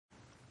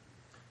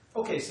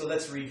Okay, so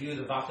let's review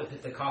the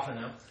vata-pitta-kapha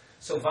now.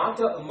 So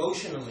vata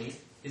emotionally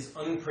is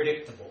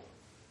unpredictable.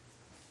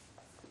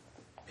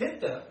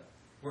 Pitta,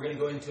 we're going to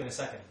go into in a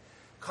second.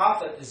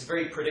 Kapha is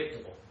very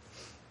predictable.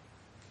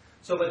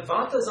 So, but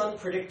Vata's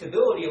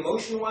unpredictability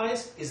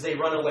emotion-wise is they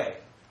run away,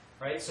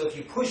 right? So if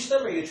you push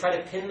them or you try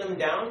to pin them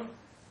down,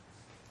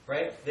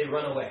 right, they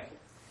run away.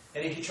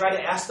 And if you try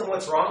to ask them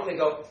what's wrong, they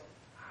go,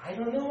 I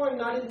don't know, I'm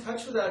not in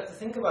touch with that. I have to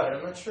think about it,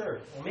 I'm not sure.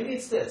 Well, maybe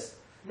it's this.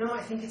 No,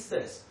 I think it's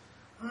this.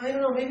 I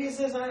don't know, maybe it's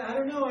this. I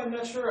don't know, I'm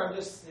not sure.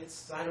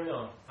 I don't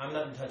know. I'm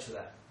not in touch with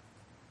that.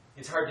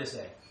 It's hard to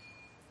say.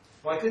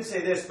 Well, I could say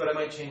this, but I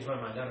might change my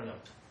mind. I don't know.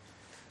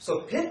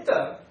 So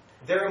Pitta,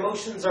 their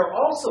emotions are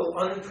also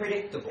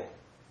unpredictable.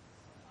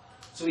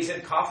 So we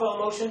said Kapha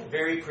emotion,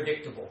 very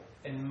predictable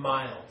and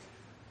mild.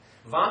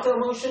 Vata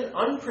emotion,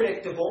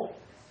 unpredictable,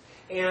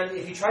 and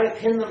if you try to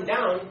pin them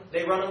down,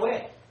 they run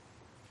away.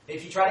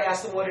 If you try to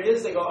ask them what it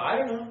is, they go, I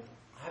don't know.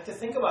 I have to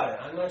think about it.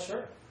 I'm not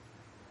sure.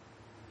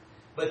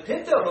 But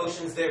Pitta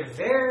emotions, they're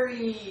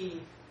very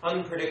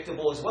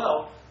unpredictable as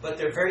well, but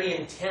they're very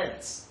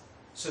intense.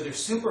 So they're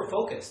super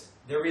focused.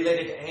 They're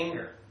related to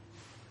anger.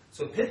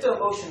 So Pitta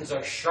emotions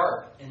are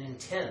sharp and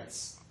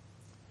intense.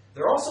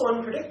 They're also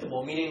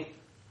unpredictable, meaning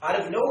out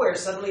of nowhere,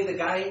 suddenly the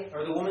guy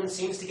or the woman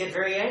seems to get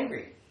very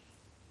angry.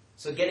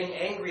 So getting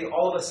angry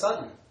all of a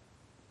sudden.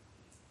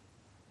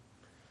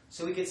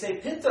 So we could say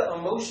Pitta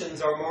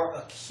emotions are more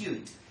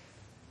acute.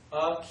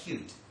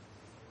 Acute.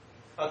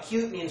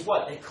 Acute means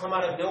what? They come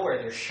out of nowhere.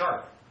 They're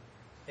sharp.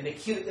 An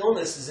acute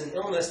illness is an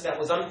illness that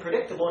was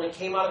unpredictable and it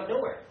came out of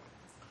nowhere.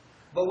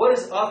 But what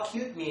does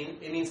acute mean?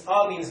 It means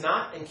means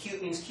not, and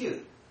cute means cute.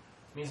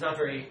 It means not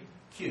very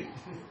cute.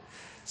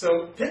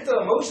 So Pitta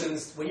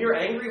emotions, when you're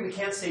angry, we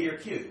can't say you're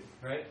cute,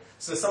 right?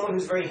 So someone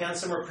who's very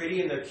handsome or pretty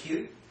and they're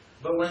cute,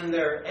 but when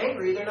they're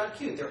angry, they're not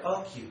cute. They're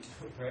acute,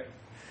 right?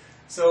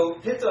 So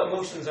Pitta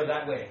emotions are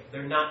that way.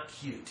 They're not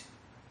cute.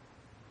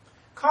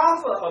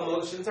 Kapha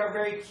emotions are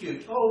very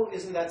cute. Oh,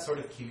 isn't that sort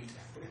of cute,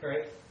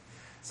 right?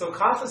 So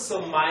Kapha is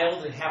so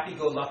mild and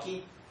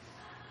happy-go-lucky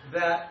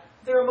that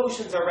their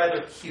emotions are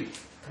rather cute,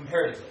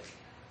 comparatively.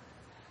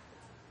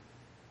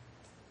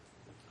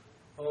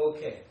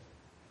 Okay.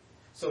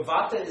 So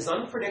Vata is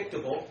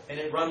unpredictable and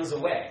it runs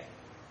away.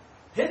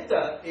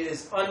 Pitta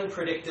is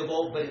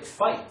unpredictable, but it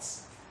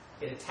fights.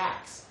 It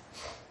attacks.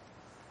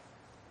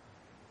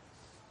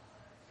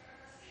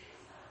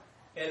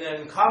 And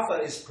then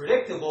Kapha is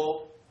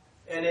predictable,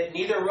 and it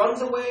neither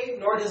runs away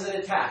nor does it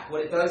attack.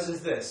 What it does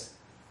is this.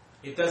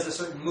 It does a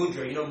certain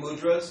mudra. You know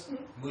mudras?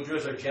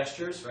 Mudras are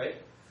gestures, right?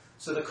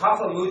 So the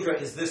Kapha mudra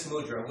is this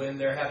mudra. When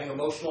they're having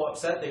emotional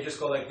upset, they just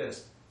go like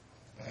this.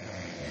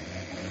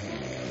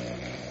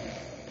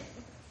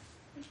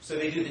 So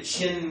they do the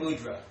chin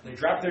mudra. They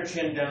drop their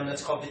chin down.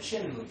 That's called the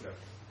chin mudra.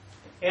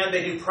 And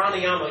they do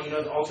pranayama, you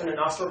know, the alternate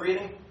nostril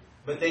breathing.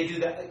 But they do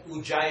that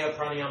ujjayi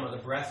pranayama,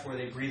 the breath where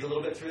they breathe a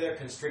little bit through there,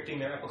 constricting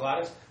their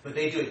epiglottis. But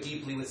they do it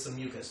deeply with some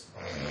mucus.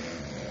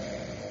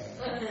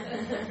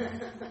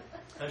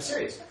 I'm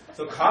serious.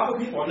 So Kapha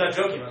people, I'm not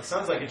joking, it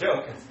sounds like a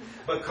joke.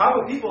 But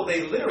Kapha people,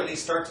 they literally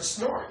start to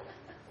snore.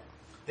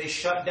 They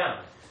shut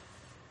down.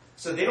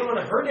 So they don't want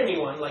to hurt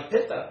anyone like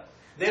Pitta.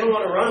 They don't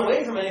want to run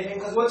away from anything,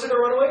 because what's it to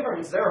run away from?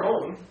 It's their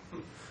home.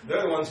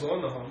 They're the ones who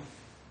own the home.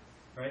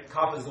 Right?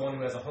 Kapha is the one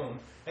who has a home.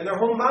 And their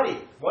home body.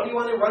 Why do you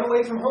want to run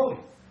away from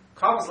home?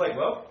 Kapha's like,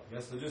 well, I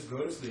guess they'll just go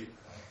to sleep.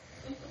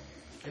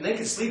 And they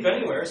can sleep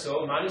anywhere,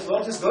 so might as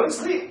well just go to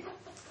sleep.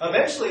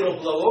 Eventually it'll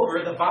blow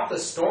over. The Vata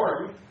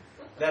storm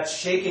that's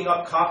shaking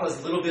up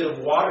Kapha's little bit of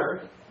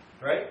water,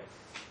 right?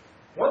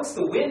 Once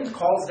the wind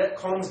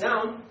calms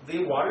down,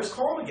 the water's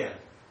calm again.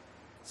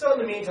 So in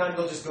the meantime,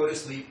 they'll just go to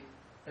sleep.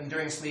 And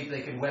during sleep,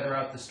 they can weather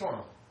out the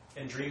storm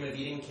and dream of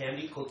eating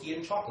candy, cookie,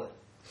 and chocolate.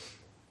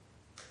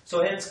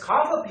 So hence,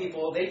 Kapha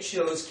people, they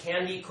chose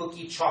candy,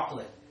 cookie,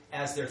 chocolate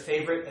as their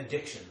favorite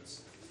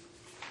addictions.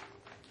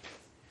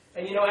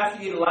 And you know,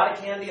 after you eat a lot of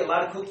candy, a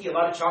lot of cookie, a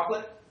lot of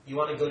chocolate, you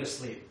want to go to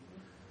sleep.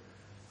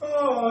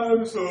 Oh,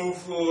 I'm so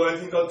full. I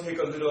think I'll take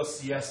a little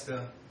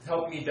siesta.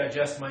 Help me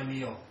digest my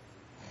meal.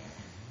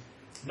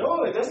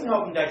 No, it doesn't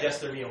help them digest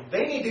their meal.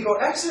 They need to go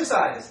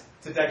exercise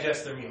to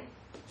digest their meal.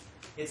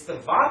 It's the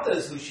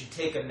Vatas who should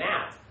take a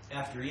nap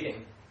after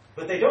eating.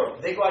 But they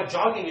don't. They go out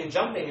jogging and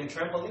jumping and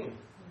trampoline.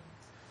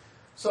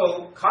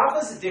 So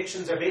Kapha's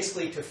addictions are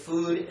basically to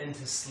food and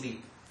to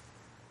sleep.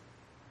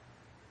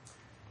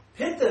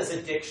 Pitta's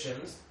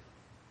addictions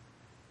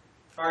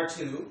are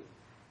to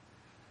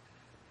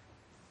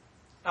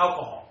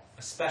alcohol,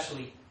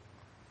 especially,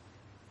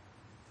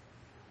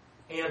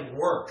 and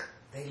work.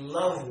 They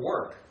love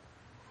work.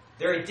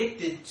 They're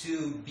addicted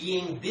to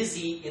being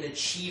busy in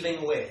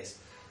achieving ways.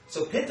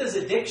 So Pitta's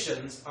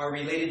addictions are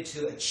related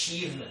to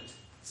achievement,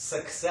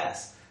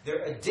 success.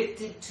 They're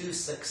addicted to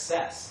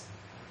success.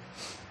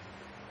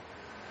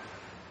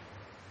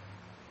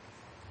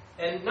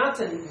 And not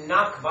to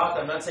knock Vata,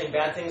 I'm not saying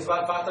bad things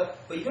about Vata,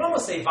 but you can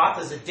almost say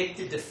Vata's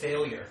addicted to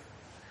failure,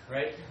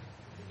 right?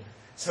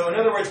 So in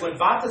other words, when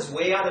Vata's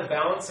way out of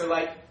balance, they're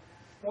like,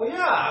 Well,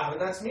 yeah,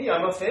 that's me.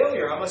 I'm a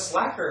failure. I'm a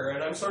slacker,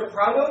 and I'm sort of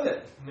proud of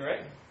it,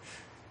 right?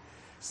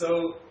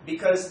 So,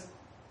 because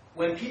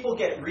when people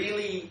get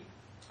really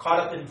caught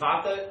up in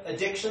vata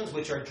addictions,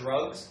 which are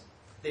drugs,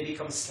 they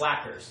become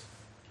slackers.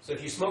 So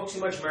if you smoke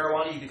too much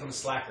marijuana, you become a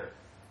slacker.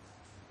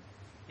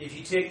 If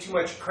you take too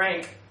much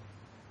crank,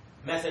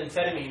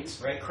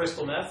 methamphetamines, right,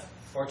 crystal meth,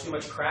 or too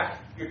much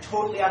crack, you're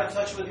totally out of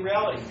touch with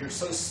reality. You're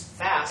so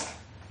fast,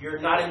 you're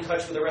not in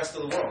touch with the rest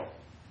of the world.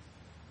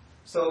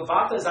 So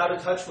vata is out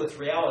of touch with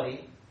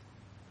reality,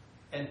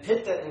 and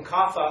pitta and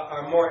kapha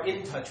are more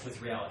in touch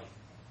with reality.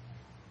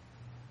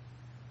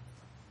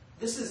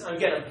 This is,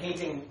 again, I'm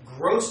painting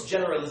gross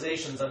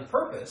generalizations on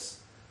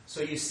purpose,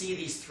 so you see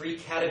these three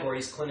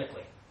categories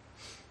clinically.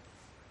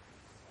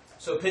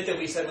 So pitta,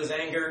 we said, was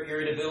anger,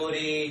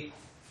 irritability,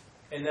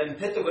 and then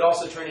pitta would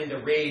also turn into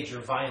rage or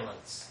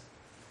violence.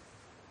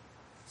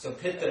 So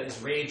pitta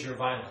is rage or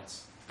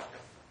violence.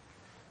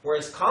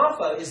 Whereas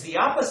kapha is the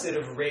opposite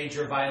of rage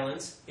or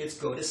violence, it's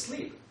go to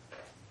sleep.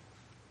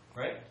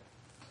 Right?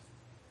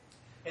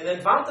 And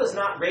then vata is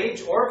not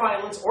rage or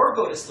violence or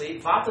go to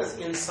sleep. Vata is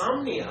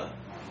insomnia.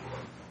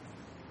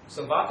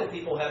 So vata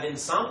people have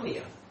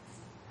insomnia.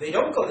 They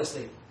don't go to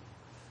sleep.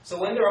 So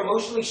when they're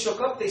emotionally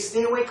shook up, they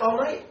stay awake all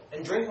night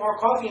and drink more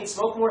coffee and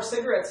smoke more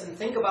cigarettes and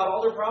think about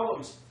all their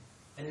problems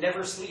and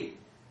never sleep.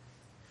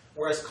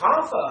 Whereas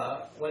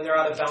kapha, when they're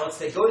out of balance,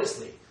 they go to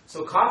sleep.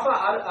 So kapha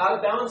out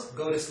of balance,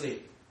 go to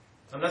sleep.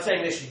 I'm not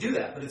saying they should do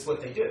that, but it's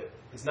what they do.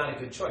 It's not a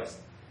good choice.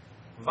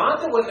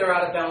 Vata, when they're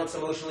out of balance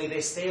emotionally,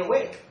 they stay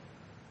awake.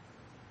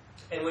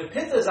 And when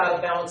pitta is out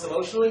of balance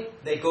emotionally,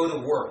 they go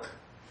to work.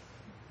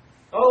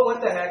 Oh,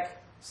 what the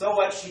heck? So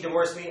what? She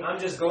divorced me. I'm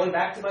just going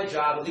back to my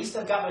job. At least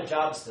I've got my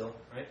job still,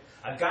 right?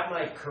 I've got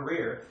my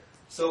career.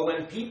 So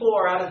when people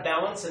are out of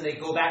balance and they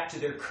go back to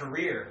their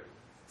career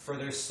for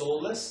their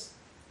soulless,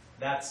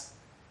 that's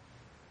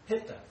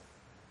pitta.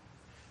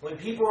 When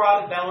people are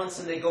out of balance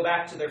and they go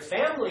back to their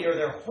family or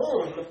their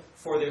home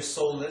for their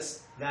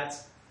soulless,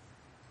 that's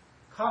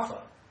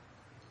kapha.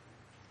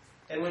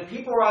 And when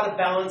people are out of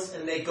balance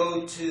and they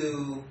go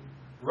to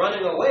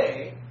running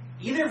away,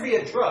 either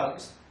via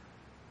drugs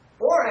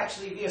or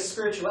actually via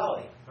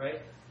spirituality,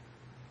 right?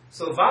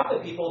 So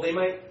vata people, they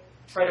might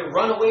try to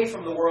run away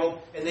from the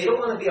world, and they don't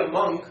want to be a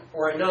monk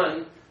or a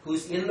nun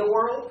who's in the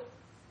world.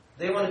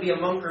 They want to be a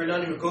monk or a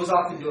nun who goes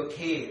off into a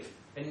cave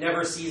and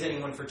never sees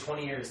anyone for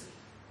 20 years.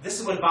 This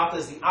is when vata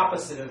is the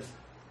opposite of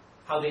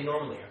how they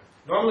normally are.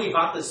 Normally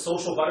vata is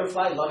social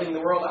butterfly, loving the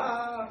world,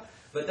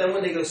 but then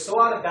when they go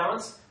so out of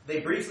balance,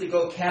 they briefly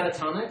go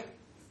catatonic.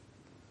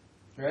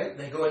 Right?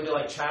 They go into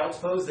like child's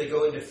pose, they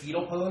go into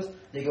fetal pose,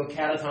 they go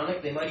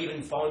catatonic, they might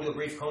even fall into a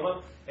brief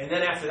coma, and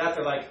then after that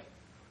they're like,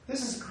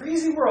 this is a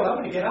crazy world, I'm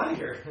going to get out of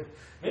here.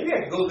 Maybe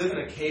I can go live in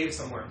a cave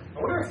somewhere. I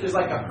wonder if there's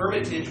like a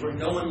hermitage where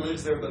no one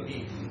lives there but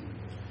me.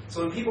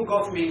 So when people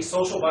go from being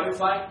social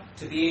butterfly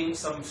to being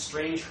some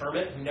strange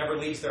hermit who never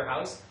leaves their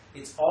house,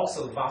 it's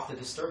also vata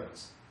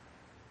disturbance.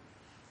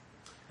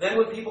 Then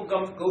when people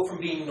go from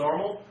being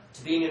normal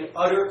to being an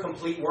utter,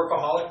 complete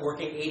workaholic,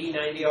 working 80,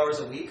 90 hours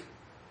a week,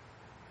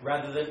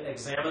 rather than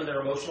examine their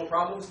emotional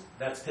problems,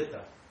 that's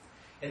pitta.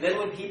 And then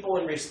when people,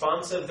 in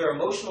response of their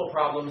emotional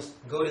problems,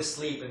 go to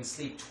sleep and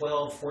sleep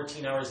 12,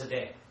 14 hours a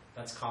day,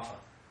 that's kapha.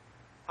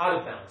 Out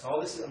of balance. All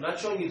this is, I'm not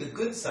showing you the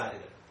good side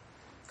of it,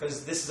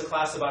 because this is a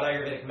class about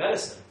Ayurvedic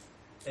medicine,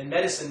 and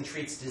medicine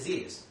treats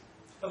disease.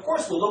 Of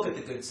course, we'll look at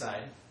the good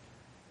side,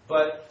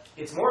 but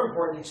it's more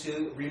important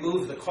to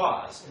remove the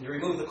cause. And to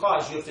remove the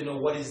cause, you have to know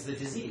what is the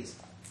disease.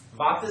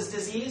 Vata's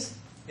disease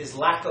is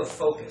lack of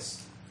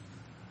focus.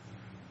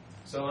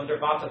 So under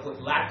vata,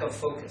 put lack of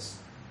focus.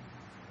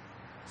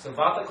 So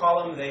vata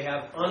column, they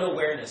have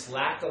unawareness,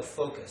 lack of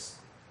focus.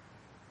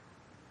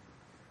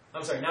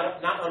 I'm sorry,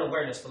 not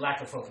unawareness, but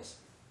lack of focus.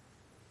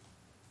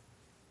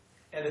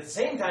 And at the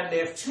same time, they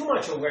have too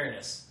much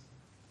awareness.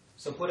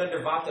 So put under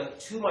vata,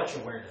 too much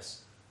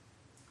awareness.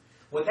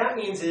 What that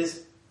means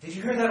is, did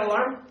you hear that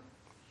alarm?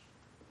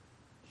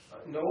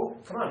 No?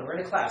 Come on, we're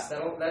in a class.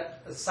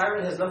 That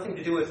siren has nothing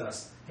to do with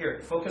us. Here,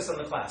 focus on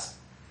the class.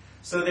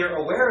 So they're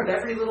aware of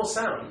every little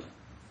sound,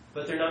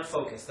 but they're not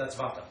focused. That's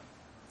vata.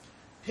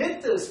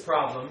 Pitta's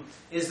problem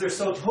is they're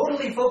so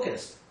totally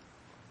focused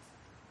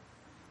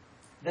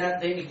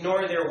that they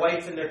ignore their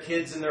wife and their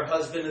kids and their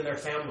husband and their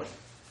family.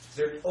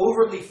 They're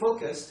overly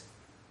focused,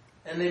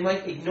 and they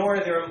might ignore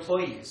their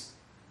employees.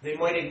 They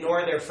might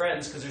ignore their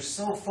friends because they're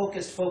so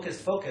focused.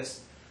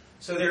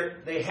 So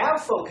they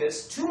have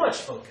focus, too much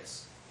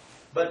focus,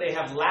 but they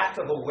have lack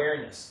of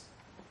awareness.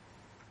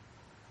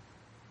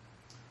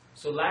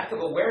 So lack of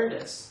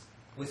awareness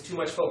with too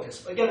much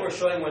focus. Again, we're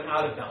showing one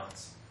out of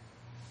balance.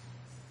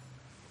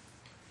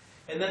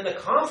 And then the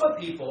kapha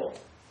people,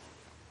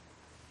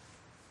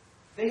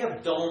 they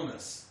have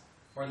dullness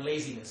or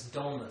laziness.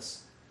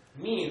 Dullness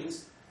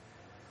means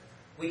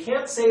we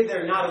can't say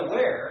they're not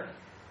aware,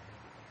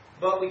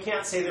 but we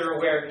can't say they're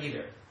aware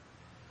either.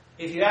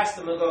 If you ask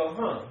them, they'll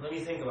go, let me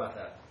think about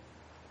that.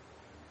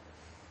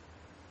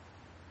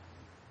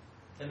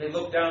 and they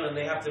look down and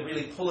they have to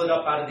really pull it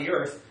up out of the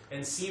earth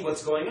and see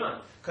what's going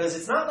on. Because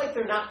it's not like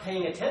they're not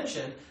paying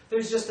attention.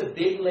 There's just a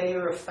big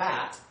layer of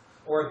fat,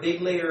 or a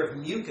big layer of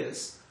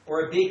mucus,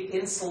 or a big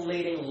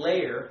insulating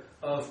layer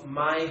of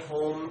my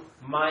home,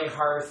 my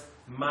hearth,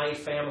 my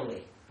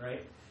family,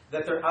 right?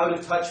 That they're out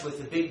of touch with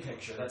the big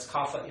picture. That's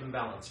kapha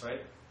imbalance,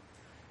 right?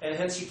 And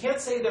hence you can't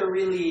say they're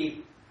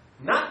really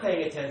not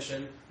paying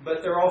attention,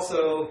 but they're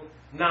also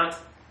not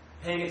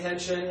paying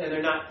attention, and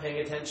they're not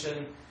paying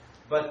attention,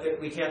 but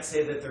we can't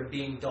say that they're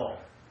being dull.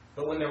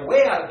 But when they're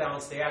way out of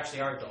balance, they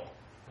actually are dull.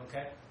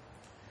 Okay?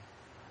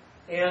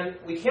 And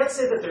we can't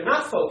say that they're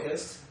not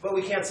focused, but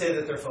we can't say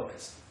that they're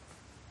focused.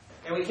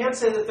 And we can't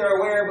say that they're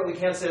aware, but we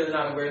can't say they're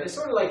not aware. They're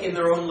sort of like in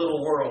their own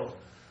little world,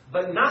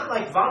 but not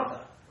like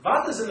vata.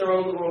 Vata's in their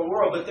own little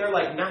world, but they're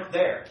like not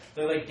there.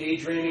 They're like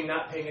daydreaming,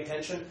 not paying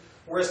attention.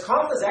 Whereas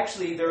kapha's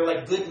actually, they're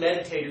like good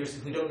meditators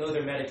who don't know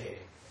they're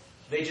meditating.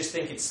 They just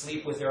think it's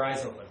sleep with their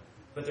eyes open,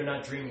 but they're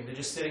not dreaming. They're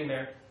just sitting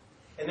there.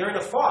 And they're in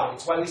a fog.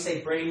 It's why we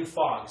say brain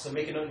fog. So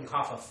make a note in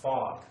kapha,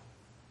 fog.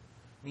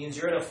 It means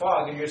you're in a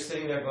fog and you're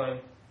sitting there going,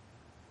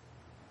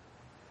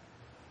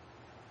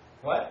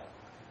 what?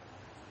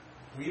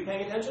 Were you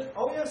paying attention?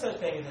 Oh yes, I was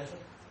paying attention.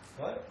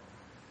 What?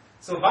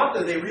 So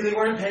vata, they really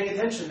weren't paying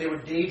attention. They were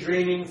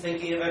daydreaming,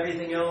 thinking of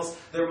everything else.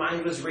 Their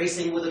mind was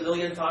racing with a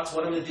million thoughts.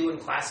 What I'm going to do when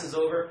class is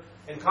over.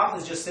 And kapha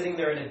is just sitting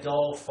there in a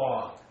dull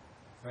fog.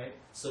 Right?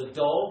 So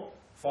dull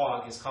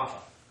fog is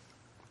kapha.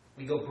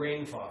 We go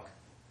brain fog.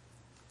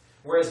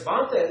 Whereas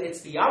vata,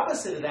 it's the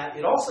opposite of that.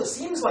 It also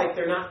seems like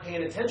they're not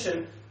paying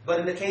attention, but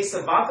in the case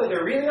of vata,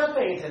 they're really not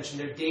paying attention.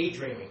 They're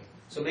daydreaming.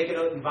 So make a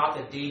note in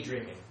vata,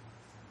 daydreaming.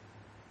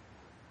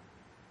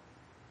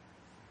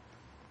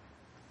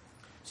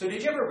 So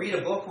did you ever read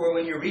a book where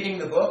when you're reading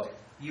the book,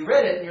 you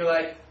read it and you're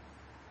like,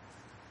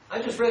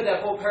 I just read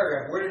that whole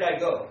paragraph. Where did I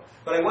go?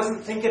 But I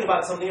wasn't thinking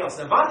about something else.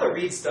 Now vata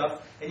reads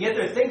stuff, and yet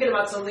they're thinking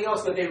about something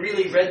else, but they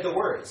really read the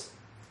words.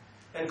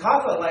 And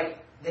kapha, like,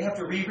 they have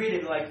to reread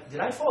it, like, did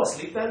I fall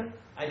asleep then?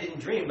 I didn't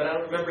dream, but I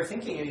don't remember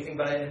thinking anything,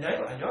 but I know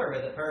I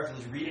read that paragraph.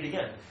 Let's read it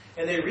again.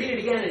 And they read it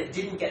again, and it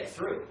didn't get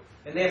through.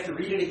 And they have to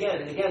read it again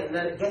and again, and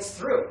then it gets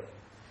through.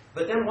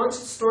 But then once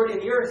it's stored in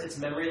the earth, it's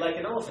memory like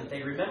an elephant.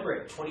 They remember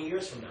it 20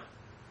 years from now.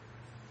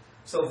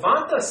 So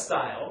vata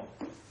style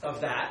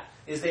of that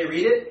is they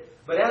read it,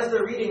 but as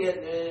they're reading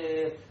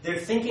it, they're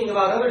thinking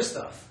about other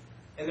stuff.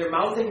 And they're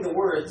mouthing the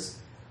words,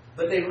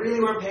 but they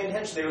really weren't paying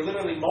attention. They were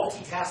literally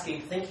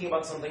multitasking, thinking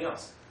about something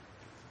else.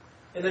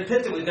 And then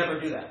pitta would never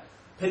do that.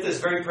 Pitta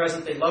is very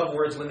present. They love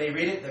words. When they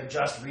read it, they're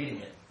just reading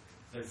it.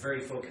 They're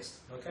very focused.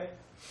 Okay?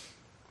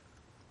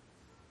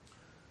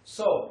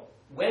 So,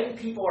 when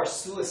people are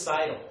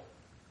suicidal,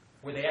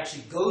 where they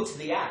actually go to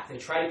the act, they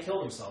try to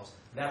kill themselves,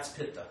 that's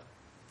pitta.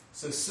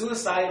 So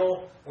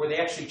suicidal, where they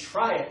actually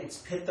try it, it's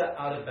pitta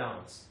out of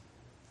balance.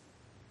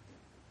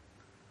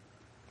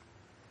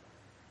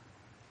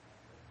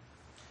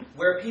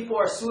 Where people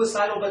are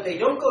suicidal, but they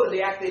don't go to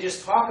the act, they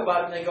just talk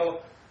about it and they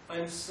go,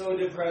 I'm so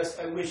depressed,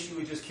 I wish you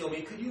would just kill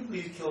me. Could you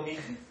please kill me?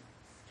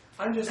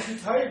 I'm just too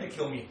tired to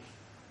kill me.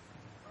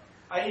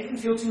 I even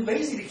feel too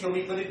lazy to kill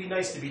me, but it'd be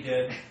nice to be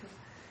dead.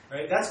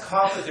 Right? That's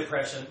kapha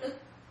depression.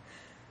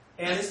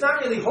 And it's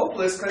not really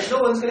hopeless because no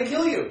one's going to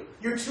kill you.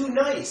 You're too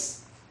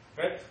nice.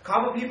 Right?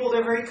 Kapha people,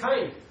 they're very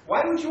kind.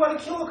 Why would you want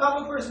to kill a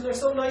kapha person? They're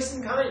so nice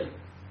and kind.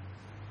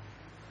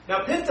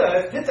 Now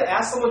pitta, if pitta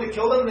asks someone to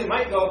kill them, they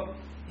might go,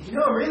 you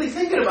know, I'm really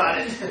thinking about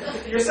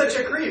it. You're such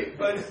a creep.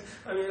 But,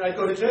 I mean, I'd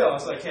go to jail,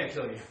 so I can't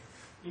kill you.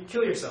 You can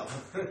kill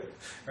yourself.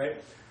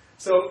 Right?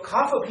 So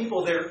kapha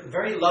people, they're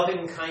very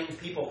loving, kind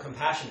people,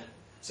 compassionate.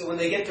 So when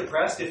they get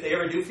depressed, if they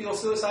ever do feel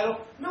suicidal,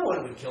 no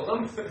one would kill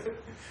them.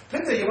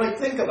 Pitta, you might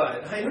think about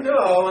it. I don't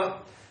know.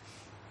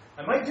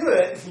 I might do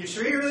it. You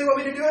sure you really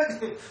want me to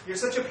do it? You're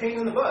such a pain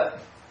in the butt.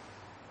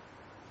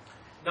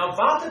 Now,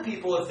 vata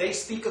people, if they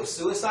speak of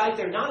suicide,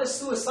 they're not as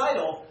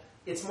suicidal.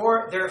 It's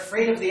more, they're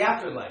afraid of the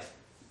afterlife.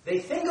 They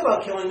think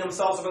about killing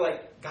themselves, but they're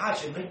like,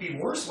 gosh, it might be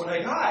worse when I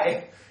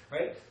die.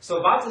 Right?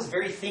 So vata is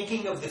very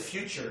thinking of the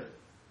future,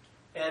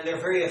 and they're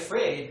very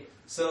afraid.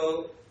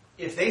 So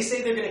if they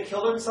say they're going to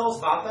kill themselves,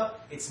 vata,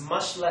 it's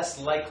much less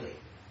likely.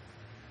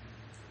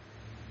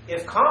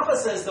 If kapha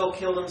says they'll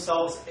kill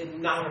themselves, it's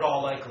not at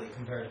all likely,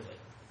 comparatively.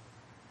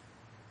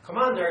 Come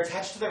on, they're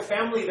attached to their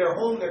family, their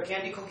home, their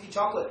candy, cookie,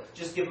 chocolate.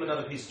 Just give them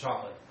another piece of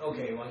chocolate.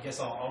 Okay, well, I guess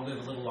I'll live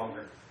a little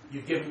longer.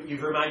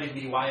 You've reminded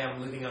me why I'm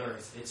living on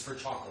Earth. It's for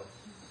chocolate.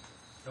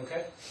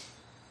 Okay?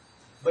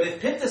 But if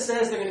pitta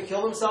says they're going to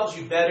kill themselves,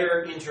 you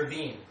better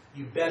intervene.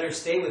 You better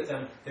stay with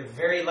them. They're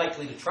very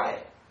likely to try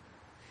it.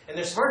 And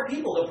they're smart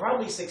people. They'll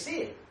probably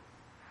succeed.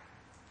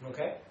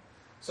 Okay?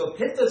 So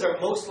pittas are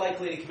most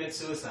likely to commit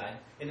suicide.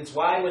 And it's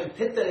why when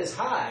pitta is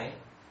high,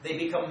 they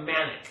become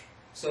manic.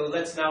 So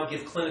let's now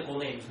give clinical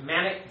names.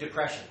 Manic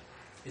depression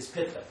is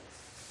pitta.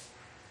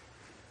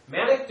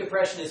 Manic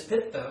depression is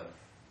pitta,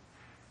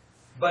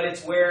 but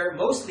it's where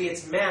mostly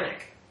it's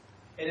manic.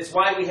 And it's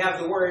why we have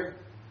the word,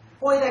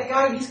 boy, that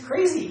guy, he's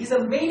crazy. He's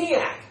a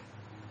maniac.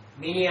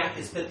 Maniac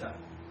is pitta.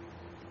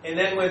 And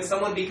then when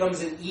someone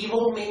becomes an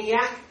evil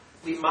maniac,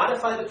 we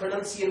modify the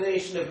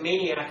pronunciation of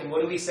maniac, and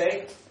what do we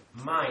say?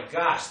 My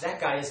gosh, that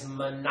guy is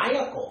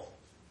maniacal.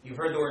 You've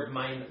heard the word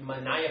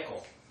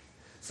maniacal.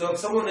 So if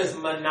someone is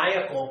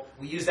maniacal,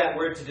 we use that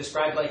word to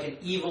describe like an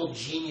evil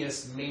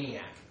genius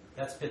maniac.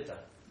 That's pitta.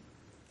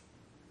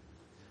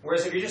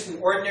 Whereas if you're just an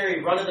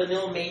ordinary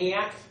run-of-the-mill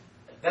maniac,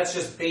 that's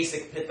just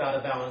basic pitta out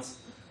of balance.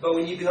 But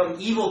when you become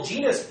evil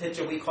genius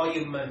pitta, we call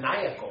you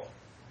maniacal.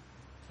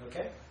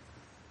 Okay?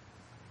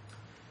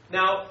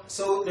 Now,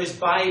 so there's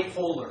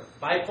bipolar.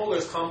 Bipolar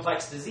is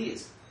complex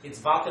disease. It's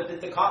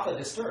vata-pitta-kapha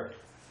disturbed.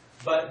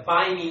 But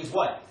bi means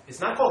what?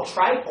 It's not called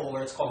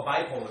tripolar, it's called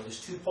bipolar.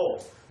 There's two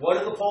poles. What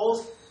are the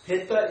poles?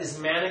 Pitta is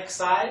manic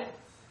side,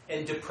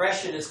 and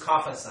depression is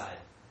kapha side.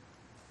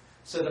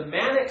 So the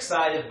manic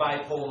side of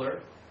bipolar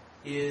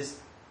is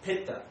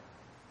pitta.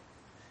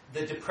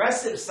 The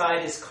depressive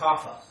side is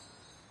kapha.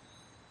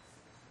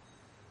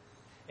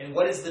 And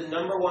what is the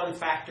number one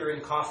factor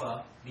in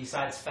kapha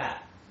besides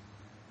fat?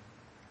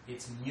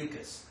 It's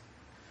mucus.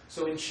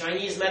 So in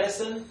Chinese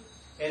medicine,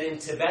 and in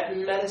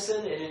Tibetan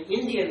medicine, and in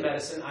Indian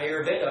medicine,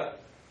 Ayurveda,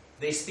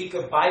 they speak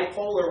of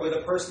bipolar where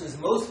the person is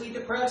mostly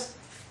depressed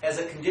as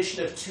a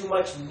condition of too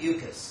much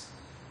mucus.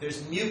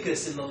 There's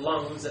mucus in the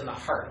lungs and the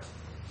heart.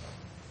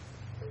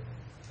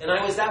 And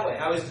I was that way.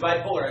 I was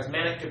bipolar. I was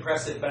manic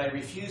depressive, but I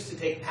refused to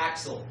take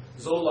Paxil,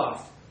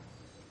 Zoloft,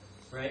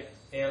 right?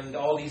 And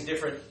all these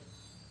different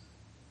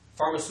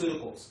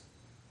pharmaceuticals.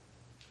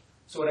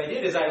 So what I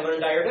did is I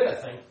learned Ayurveda,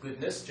 thank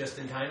goodness, just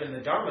in time in the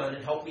Dharma, and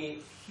it helped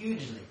me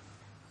hugely.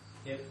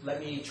 It let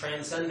me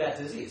transcend that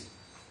disease.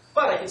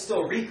 But I could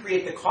still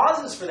recreate the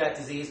causes for that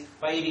disease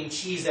by eating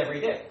cheese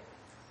every day.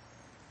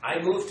 I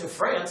moved to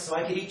France so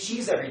I could eat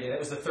cheese every day. That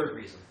was the third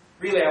reason.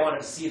 Really, I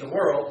wanted to see the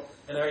world,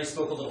 and I already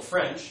spoke a little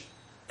French.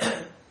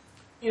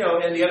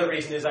 And the other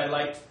reason is I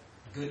liked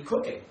good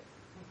cooking.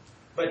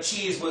 But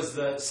cheese was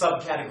the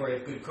subcategory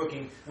of good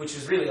cooking, which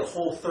is really a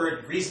whole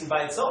third reason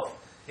by itself.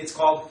 It's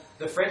called,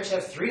 the French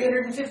have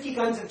 350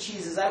 kinds of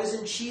cheeses. I was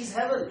in cheese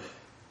heaven.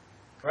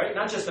 Right?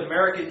 Not just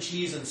American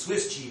cheese and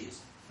Swiss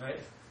cheese. Right?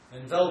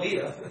 And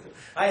Velveeta.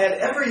 I had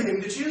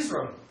everything to choose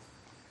from.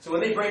 So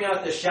when they bring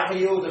out the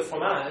chariot de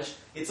fromage,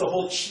 it's a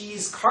whole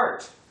cheese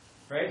cart.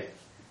 Right?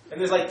 And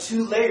there's like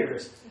 2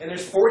 layers. And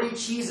there's 40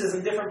 cheeses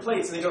in different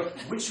plates. And they go,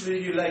 which will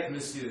you like,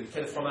 monsieur?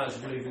 Quel fromage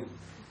voulez-vous?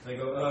 And I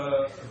go,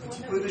 un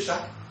petit peu de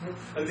chaque.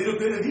 A little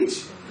bit of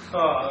each.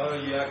 Oh,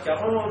 yeah,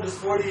 40, just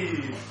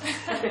 40.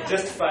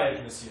 Just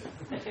 5, monsieur.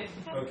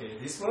 Okay,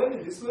 this one,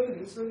 and this one, and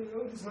this one,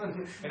 oh, this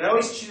one. And I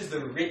always choose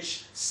the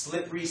rich,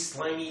 slippery,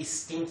 slimy,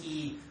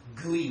 stinky,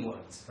 gooey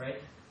ones, right?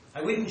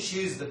 I wouldn't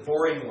choose the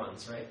boring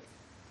ones, right?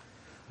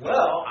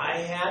 Well, I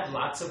had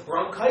lots of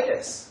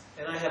bronchitis.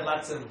 And I had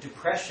lots of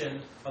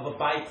depression of a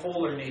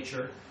bipolar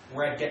nature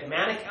where I'd get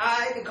manic,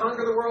 I could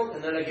conquer the world,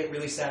 and then I'd get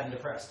really sad and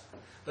depressed.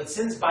 But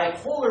since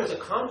bipolar is a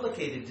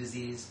complicated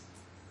disease,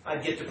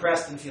 I'd get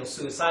depressed and feel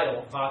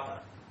suicidal, vata.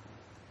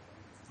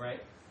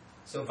 Right?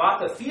 So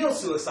vata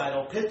feels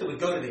suicidal, pitta would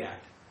go to the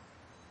act.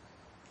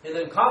 And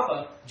then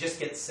kapha just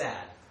gets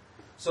sad.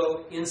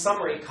 So in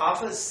summary,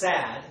 kapha is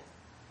sad,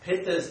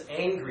 pitta is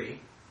angry,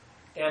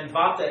 and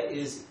vata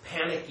is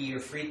panicky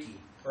or freaky,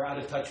 or out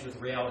of touch with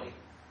reality.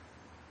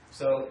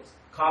 So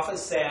kapha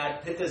is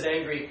sad, pitta is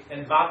angry,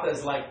 and vata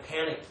is like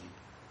panicky.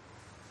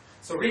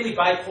 So really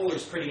bipolar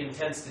is pretty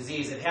intense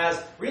disease.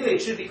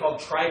 It should be called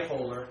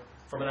tripolar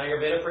from an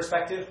Ayurveda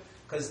perspective,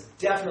 because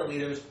definitely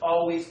there's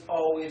always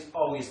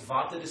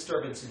vata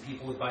disturbance in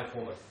people with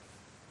bipolar.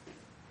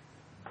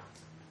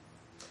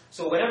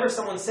 So whenever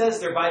someone says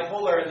they're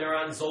bipolar and they're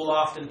on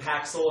Zoloft and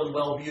Paxil and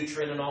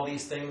Wellbutrin and all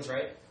these things,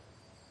 right?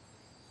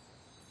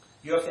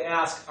 You have to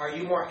ask, are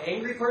you more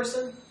angry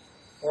person?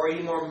 Or are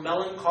you more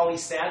melancholy,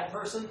 sad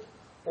person?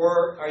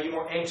 Or are you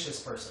more anxious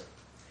person?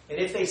 And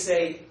if they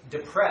say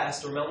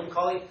depressed or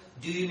melancholy,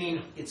 do you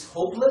mean it's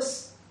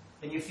hopeless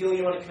and you feel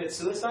you want to commit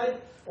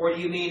suicide? Or do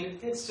you mean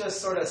it's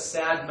just sort of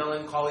sad,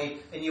 melancholy,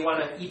 and you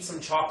want to eat some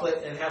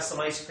chocolate and have some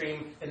ice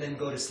cream and then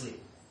go to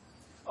sleep?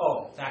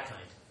 Oh, that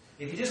kind.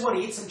 If you just want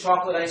to eat some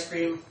chocolate ice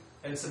cream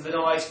and some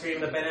vanilla ice cream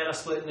and a banana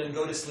split and then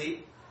go to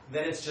sleep,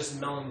 then it's just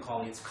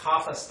melancholy. It's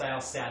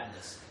kapha-style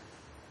sadness.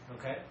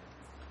 Okay?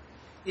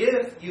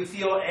 If you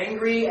feel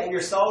angry at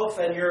yourself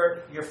and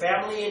your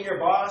family and your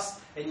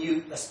boss, and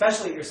you,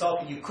 especially at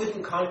yourself, and you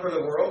couldn't conquer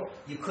the world,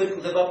 you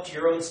couldn't live up to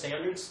your own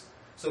standards.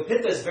 So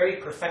Pitta is very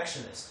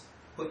perfectionist,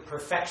 with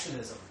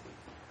perfectionism.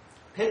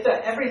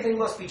 Pitta, everything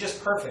must be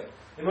just perfect.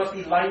 It must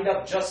be lined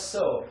up just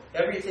so.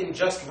 Everything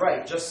just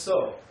right, just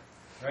so.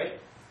 Right?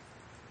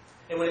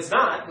 And when it's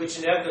not, which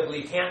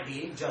inevitably can't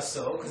be just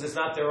so, because it's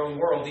not their own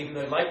world, even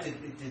though they'd like to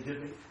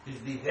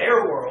be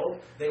their world,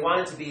 they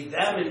want it to be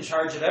them in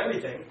charge of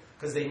everything,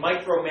 because they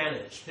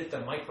micromanage. Pitta,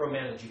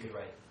 micromanage, you could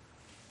write.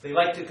 They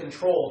like to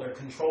control, they're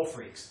control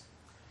freaks.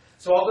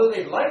 So although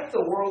they'd like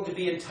the world to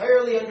be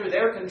entirely under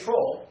their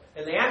control,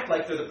 and they act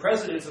like they're the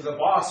president or the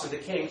boss or the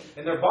king,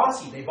 and they're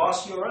bossy, they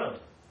boss you around.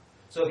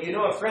 So if you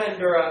know a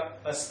friend or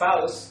a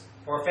spouse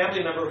or a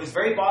family member who's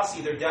very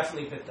bossy, they're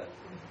definitely Pitta.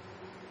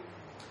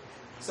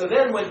 So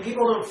then when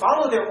people don't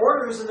follow their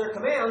orders and their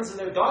commands and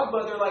their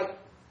dogma, they're like,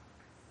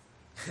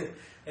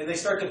 and they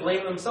start to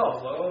blame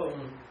themselves. Oh,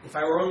 if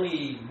I were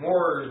only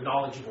more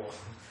knowledgeable,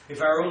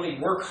 if I were only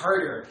work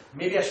harder,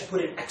 maybe I should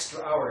put in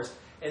extra hours.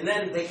 And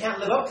then they can't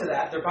live up to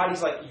that. Their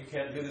body's like, you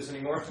can't do this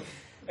anymore.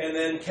 And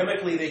then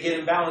chemically they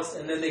get imbalanced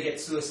and then they get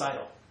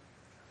suicidal.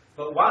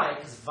 But why?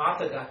 Because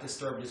vata got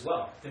disturbed as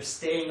well. They're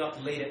staying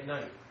up late at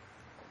night.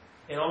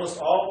 And almost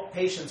all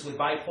patients with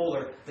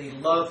bipolar, they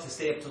love to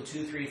stay up till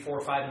 2, 3,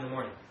 4, 5 in the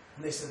morning.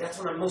 And they say, that's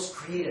when I'm most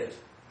creative.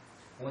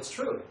 Well, it's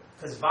true.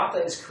 Because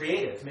vata is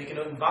creative. Make a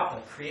note in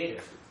vata,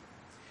 creative.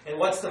 And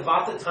what's the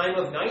vata time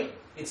of night?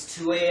 It's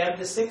 2 a.m.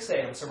 to 6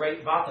 a.m. So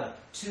write vata,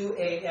 2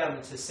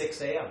 a.m. to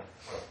 6 a.m.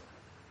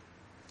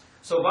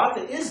 So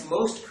vata is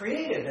most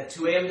creative at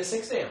 2 a.m. to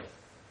 6 a.m.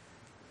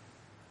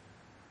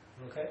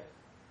 Okay?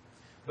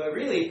 But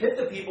really,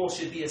 pitta people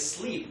should be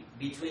asleep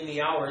between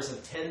the hours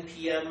of 10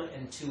 p.m.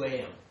 and 2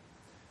 a.m.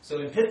 So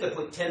in pitta,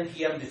 put 10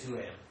 p.m. to 2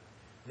 a.m.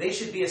 They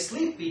should be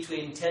asleep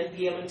between 10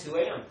 p.m. and 2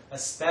 a.m.,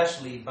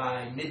 especially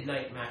by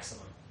midnight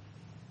maximum.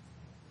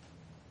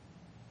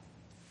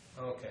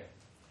 Okay.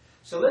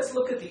 So let's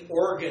look at the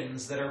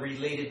organs that are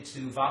related to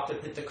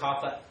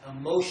vata-pitta-kapha,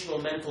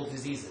 emotional mental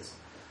diseases.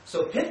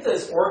 So pitta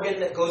is organ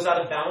that goes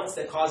out of balance,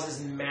 that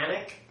causes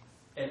manic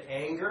and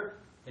anger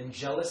and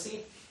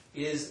jealousy,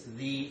 is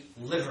the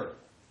liver.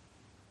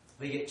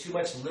 They get too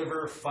much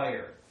liver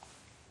fire.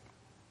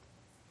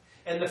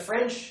 And the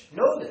French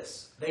know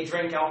this. They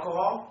drink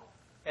alcohol,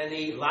 and they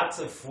eat lots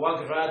of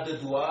foie gras de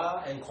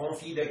doigt and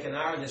confit de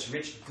canard, and this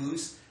rich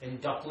goose and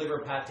duck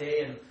liver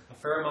pate and a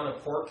fair amount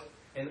of pork.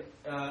 And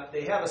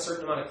they have a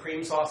certain amount of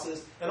cream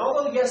sauces. And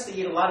although, yes, they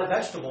eat a lot of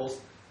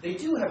vegetables, they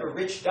do have a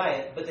rich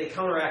diet, but they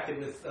counteract it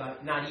with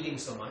not eating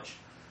so much.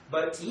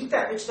 But to eat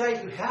that rich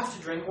diet, you have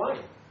to drink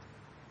wine.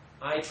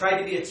 I tried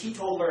to be a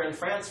teetotaler in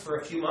France for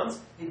a few months.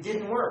 It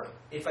didn't work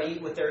if I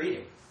eat what they're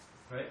eating.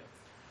 Right?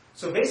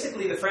 So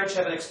basically, the French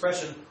have an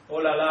expression, oh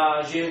là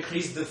là, j'ai une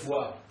crise de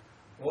foie.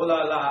 Oh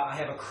là là, I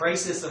have a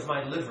crisis of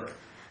my liver.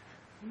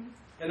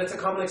 And that's a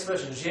common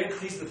expression, j'ai une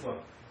crise de foie.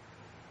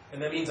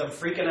 And that means I'm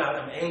freaking out,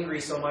 I'm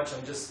angry so much,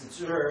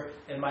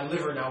 and my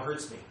liver now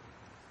hurts me.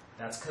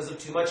 That's because of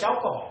too much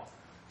alcohol.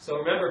 So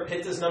remember,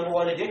 pitta's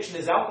 #1 addiction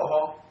is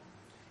alcohol,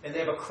 and they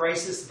have a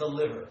crisis of the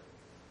liver.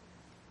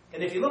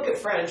 And if you look at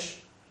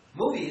French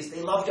movies,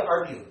 they love to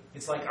argue.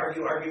 It's like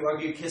argue, argue,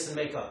 argue, kiss and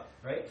make up,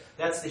 right?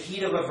 That's the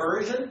heat of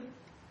aversion.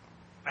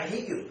 I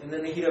hate you. And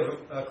then the heat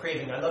of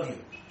craving. I love you.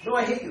 No,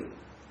 I hate you,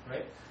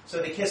 right?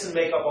 So they kiss and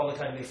make up all the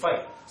time. They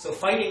fight. So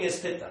fighting is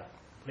pitta.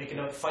 Make a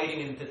note, fighting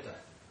in pitta.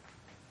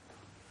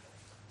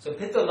 So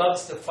pitta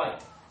loves to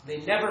fight.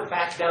 They never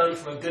back down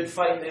from a good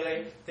fight.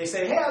 They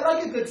say, hey, I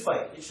like a good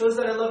fight. It shows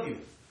that I love you.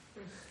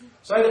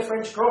 So I had a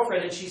French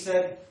girlfriend, and she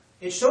said,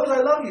 it shows I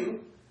love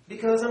you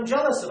because I'm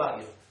jealous about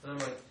you. And I'm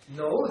like,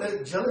 no,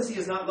 that jealousy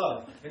is not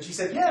love. And she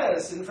said,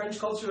 yes, in French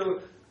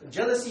culture,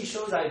 jealousy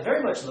shows I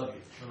very much love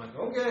you. I'm like,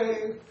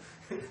 okay.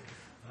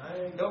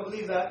 I don't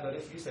believe that, but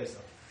if you say so.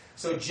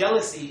 So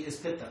jealousy is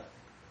pitta.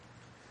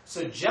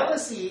 So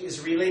jealousy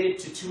is related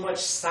to too much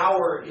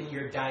sour in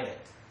your diet.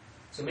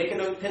 So make a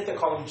note, pitta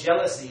column,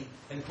 jealousy,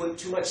 and put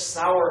too much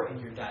sour in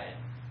your diet.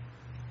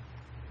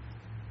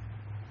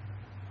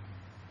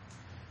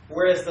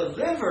 Whereas the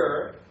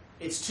liver,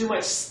 it's too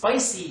much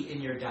spicy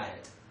in your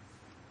diet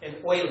and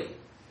oily.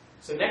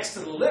 So next to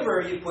the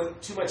liver, you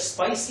put too much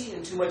spicy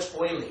and too much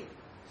oily.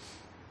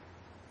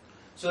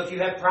 So if you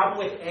have problem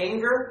with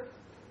anger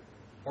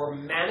or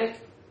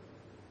manic,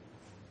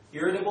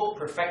 irritable,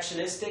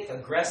 perfectionistic,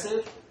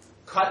 aggressive,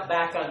 cut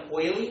back on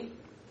oily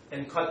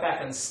and cut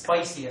back on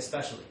spicy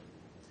especially.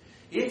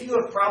 If you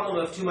have problem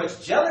of too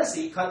much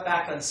jealousy, cut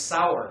back on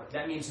sour.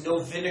 That means no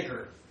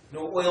vinegar,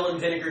 no oil and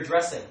vinegar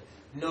dressing,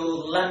 no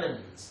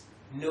lemons,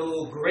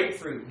 no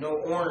grapefruit, no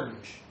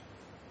orange,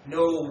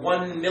 no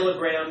 1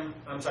 gram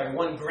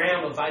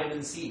of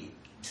vitamin C,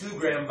 2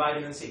 gram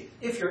vitamin C,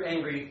 if you're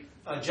angry,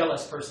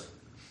 jealous person.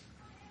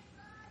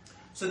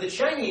 So the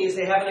Chinese,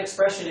 they have an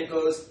expression, it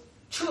goes,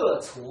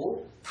 撤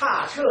除,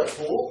 ta 撤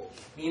除,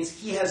 means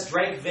he has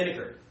drank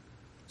vinegar.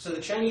 So the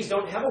Chinese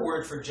don't have a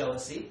word for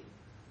jealousy.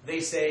 They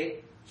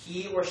say,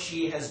 he or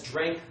she has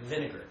drank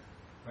vinegar,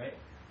 right?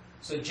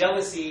 So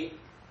jealousy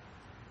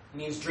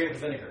means drink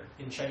vinegar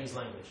in Chinese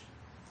language.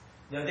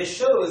 Now this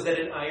shows that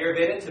in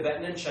Ayurveda,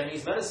 Tibetan, and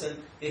Chinese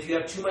medicine, if you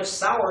have too much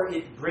sour,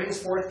 it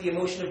brings forth the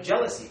emotion of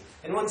jealousy.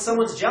 And when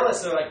someone's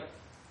jealous, they're like,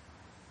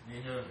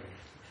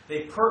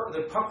 they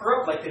pucker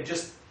up like they've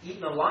just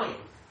eaten a lion,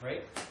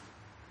 right?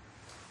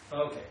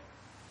 Okay.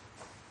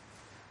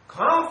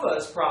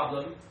 Kapha's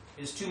problem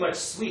is too much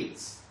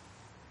sweets.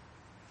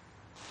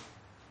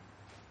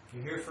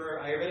 You here for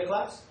Ayurveda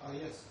class? Oh,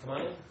 yes. Come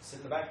on in. Sit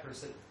in the back or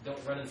sit.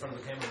 Don't run in front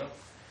of the camera though.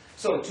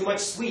 So, too much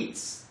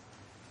sweets.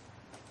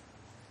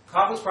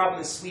 Kapha's problem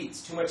is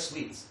sweets. Too much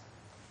sweets.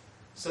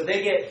 So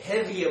they get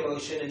heavy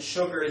emotion, and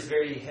sugar is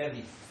very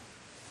heavy.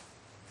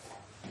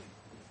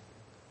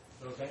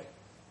 Okay?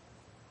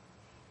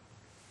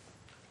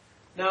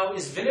 Now,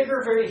 is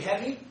vinegar very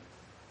heavy?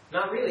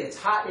 Not really. It's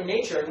hot in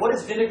nature. And what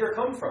does vinegar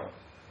come from?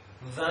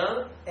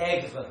 Vin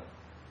aigre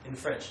in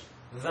French.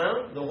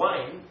 Vin, the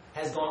wine,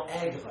 has gone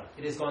aigre.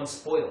 It has gone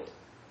spoiled.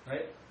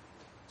 Right?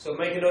 So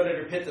make a note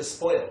under pitta,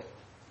 spoiled.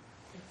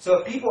 So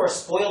if people are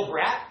spoiled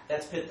brat,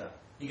 that's pitta.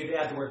 You could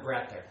add the word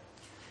brat there.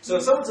 So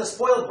if someone's a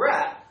spoiled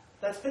brat,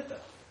 that's pitta.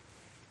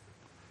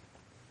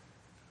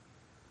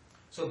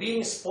 So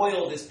being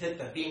spoiled is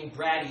pitta. Being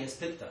bratty is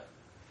pitta.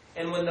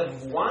 And when the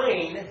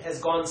wine has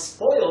gone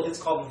spoiled, it's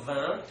called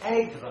vin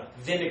aigre,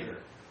 vinegar.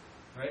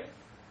 Right?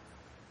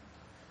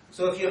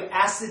 So if you have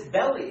acid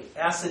belly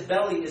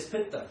is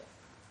pitta.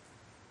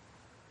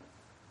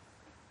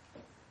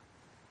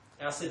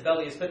 Acid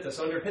belly is pitta.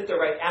 So under pitta,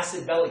 write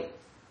acid belly,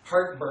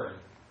 heartburn,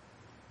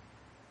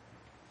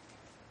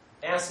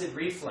 acid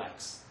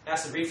reflux.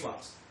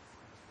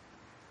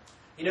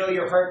 You know,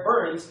 your heart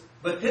burns,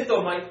 but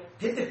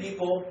pitta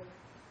people,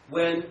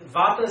 when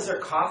vatas or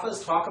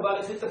kaphas talk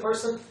about a pitta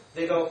person,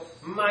 they go,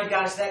 my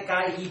gosh, that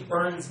guy, he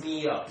burns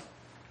me up.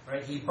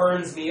 Right? He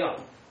burns me up.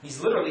 He's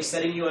literally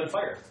setting you on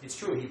fire. It's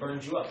true, he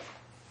burns you up.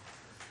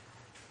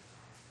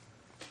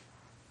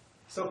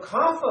 So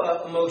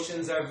kapha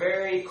emotions are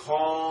very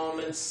calm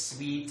and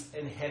sweet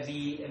and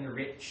heavy and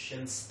rich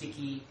and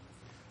sticky.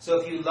 So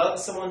if you love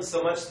someone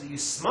so much that you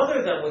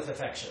smother them with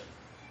affection,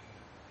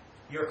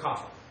 you're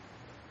kapha.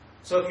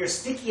 So if you're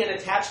sticky and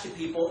attached to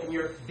people and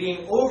you're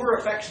being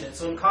over-affectionate,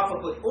 so in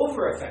kapha put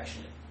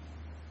over-affectionate,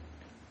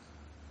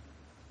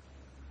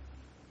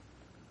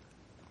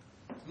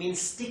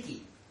 means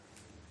sticky.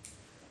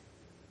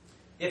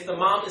 If the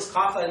mom is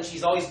kapha and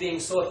she's always being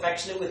so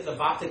affectionate with the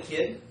vata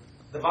kid,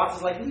 the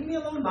vata's like, leave me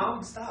alone,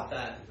 mom, stop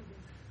that.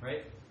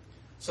 Right?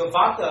 So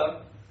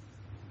vata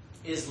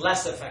is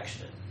less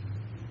affectionate.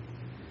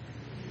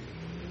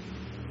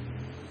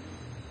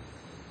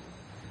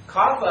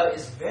 Kapha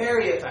is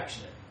very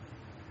affectionate.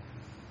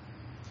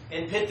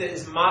 And pitta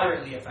is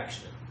moderately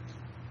affectionate.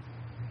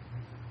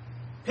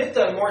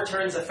 Pitta more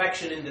turns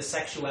affection into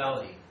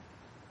sexuality,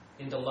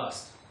 into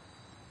lust.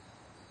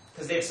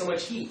 Because they have so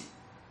much heat.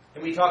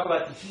 And we talk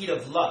about the heat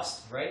of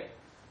lust, right?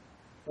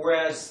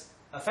 Whereas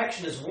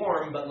affection is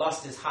warm, but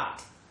lust is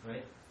hot,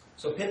 right?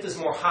 So pitta is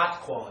more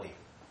hot quality.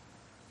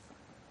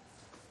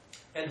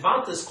 And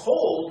vata is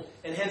cold,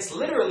 and hence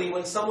literally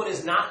when someone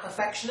is not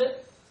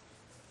affectionate,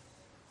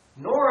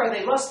 nor are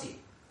they lusty.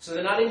 So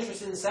they're not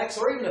interested in sex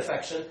or even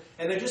affection,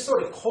 and they're just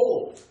sort of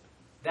cold.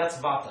 That's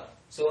vata.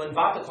 So in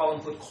vata column,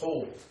 put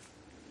cold.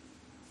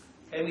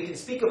 And we can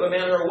speak of a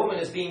man or a woman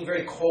as being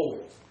very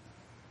cold,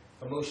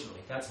 emotionally.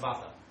 That's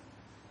vata.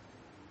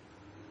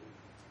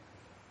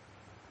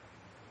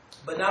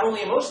 But not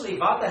only emotionally,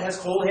 vata has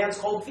cold hands,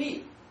 cold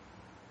feet.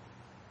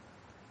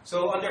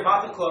 So under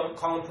vata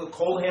column, put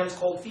cold hands,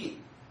 cold feet.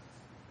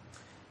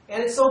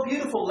 And it's so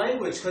beautiful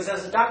language, because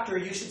as a doctor,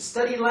 you should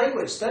study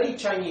language. Study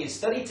Chinese,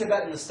 study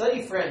Tibetan,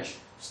 study French,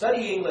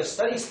 study English,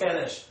 study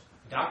Spanish.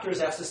 Doctors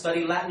have to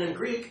study Latin and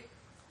Greek.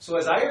 So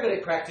as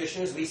Ayurvedic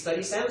practitioners, we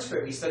study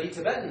Sanskrit, we study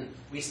Tibetan,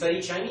 we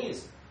study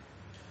Chinese.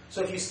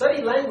 So if you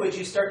study language,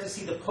 you start to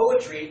see the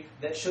poetry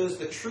that shows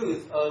the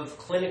truth of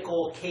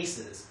clinical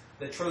cases,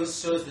 that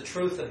shows the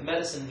truth of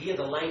medicine via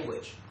the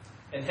language.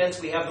 And hence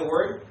we have the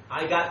word,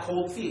 I got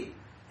cold feet.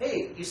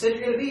 Hey, you said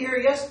you're going to be here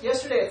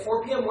yesterday at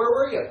 4 p.m. Where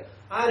were you?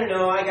 I don't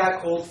know, I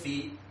got cold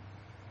feet.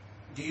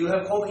 Do you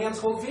have cold hands,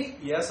 cold feet?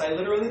 Yes, I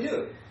literally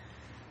do.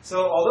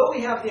 So although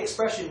we have the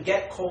expression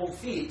get cold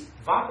feet,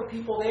 vata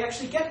people, they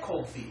actually get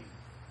cold feet.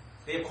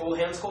 They have cold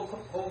hands,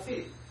 cold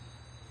feet.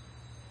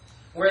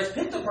 Whereas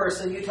pitta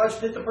person, you touch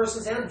pitta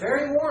person's hand,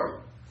 very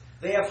warm.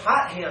 They have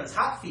hot hands,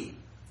 hot feet.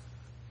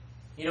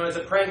 You know, as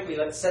a prank, we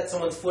let's set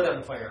someone's foot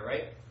on fire,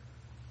 right?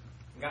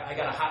 I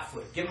got a hot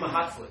foot. Give them a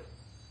hot foot.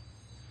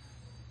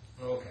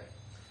 Okay.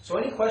 So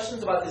any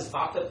questions about this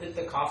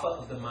vata-pitta-kapha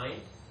of the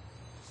mind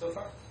so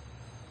far?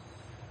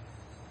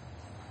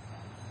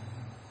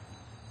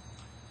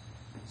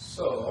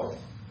 So,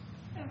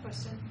 I have a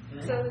question.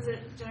 Mm-hmm. So is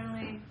it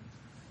generally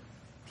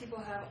people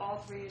have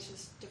all three, it's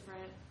just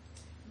different?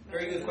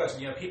 Very good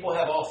question. Yeah, people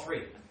have all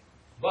three.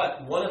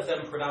 But one of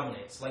them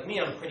predominates. Like me,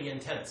 I'm pretty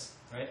intense,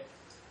 right?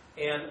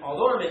 And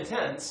although I'm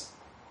intense,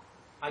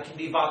 I can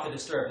be vata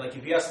disturbed. Like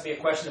if you asked me a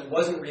question that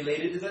wasn't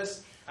related to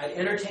this, I'd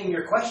entertain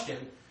your question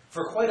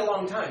for quite a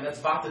long time. That's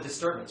vata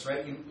disturbance,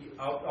 right?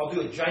 I'll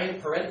do a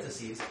giant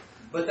parentheses,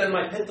 but then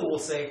my pitta will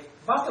say,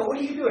 Vata, what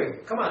are you doing?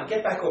 Come on,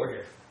 get back over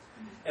here.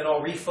 And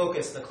I'll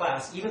refocus the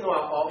class, even though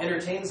I'll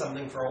entertain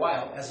something for a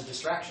while as a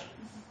distraction.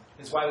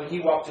 It's why when he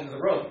walked into the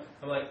room,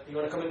 I'm like, you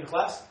want to come into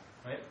class?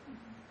 Right?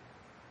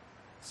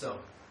 So,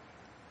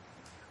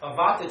 a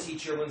vata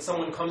teacher, when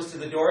someone comes to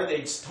the door,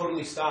 they'd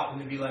totally stop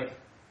and they'd be like,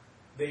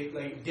 they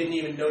didn't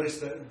even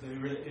notice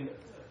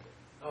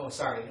oh,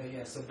 sorry.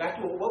 Yeah. So back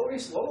to what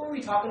were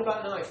we talking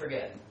about now? I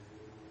forget.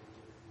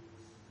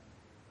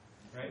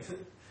 Right.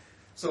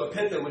 So a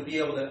pitta would be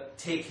able to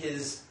take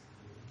his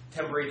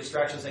temporary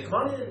distraction and say, "Come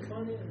on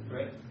in."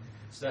 Right.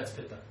 So that's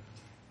pitta.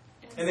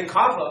 And then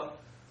kapha.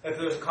 If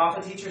there was a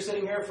kapha teacher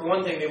sitting here, for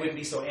one thing, they wouldn't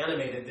be so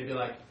animated. They'd be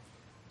like,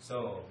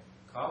 "So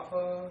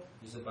kapha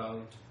is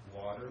about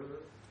water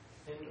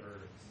and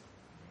earth.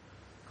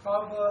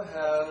 Kapha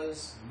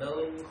has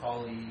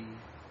melancholy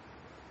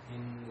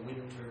in the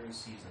winter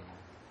season.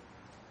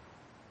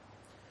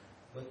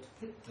 But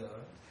pitta,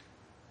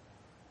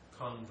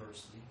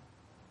 conversely,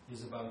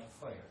 is about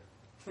fire.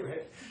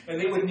 Right?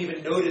 And they wouldn't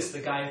even notice the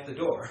guy at the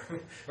door,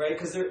 right?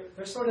 Because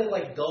they're sort of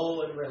like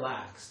dull and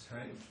relaxed,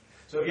 right?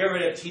 So if you ever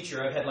had a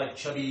teacher, I've had like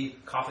chubby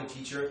kapha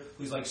teacher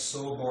who's like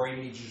so boring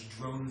and he just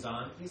drones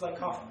on. He's like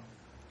kapha.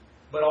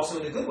 But also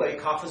in a good way,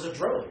 kapha's a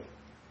drone.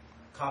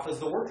 Kapha's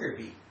the worker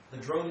bee, the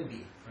drone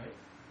bee, right?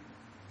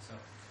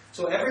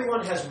 So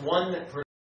everyone has one